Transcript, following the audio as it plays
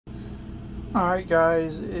Alright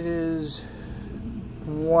guys, it is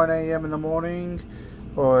 1 a.m. in the morning,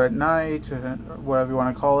 or at night, whatever you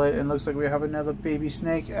want to call it, and it looks like we have another baby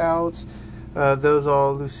snake out. Those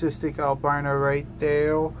are Leucistic albino right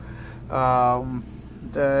there,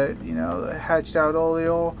 that, you know, hatched out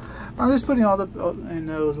earlier. I'm just putting all the, and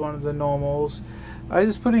those one of the normals. I'm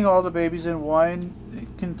just putting all the babies in one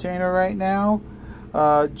container right now,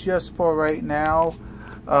 just for right now.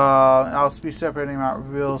 I'll be separating them out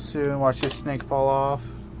real soon. Watch this snake fall off.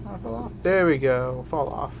 Oh, fall off. There we go.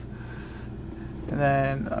 Fall off. And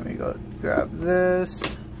then let me go grab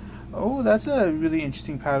this. Oh, that's a really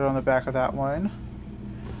interesting pattern on the back of that one.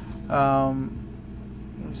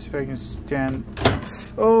 Let me see if I can stand.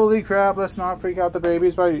 Holy crap! Let's not freak out the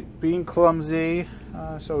babies by being clumsy.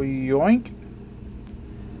 So yoink.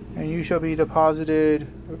 And you shall be deposited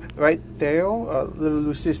right there. Little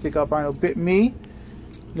Leucistic albino bit me.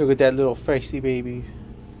 Look at that little feisty baby.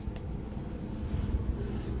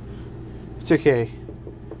 It's okay.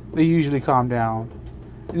 They usually calm down.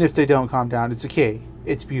 And if they don't calm down, it's okay.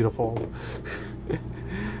 It's beautiful.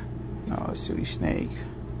 Oh, silly snake.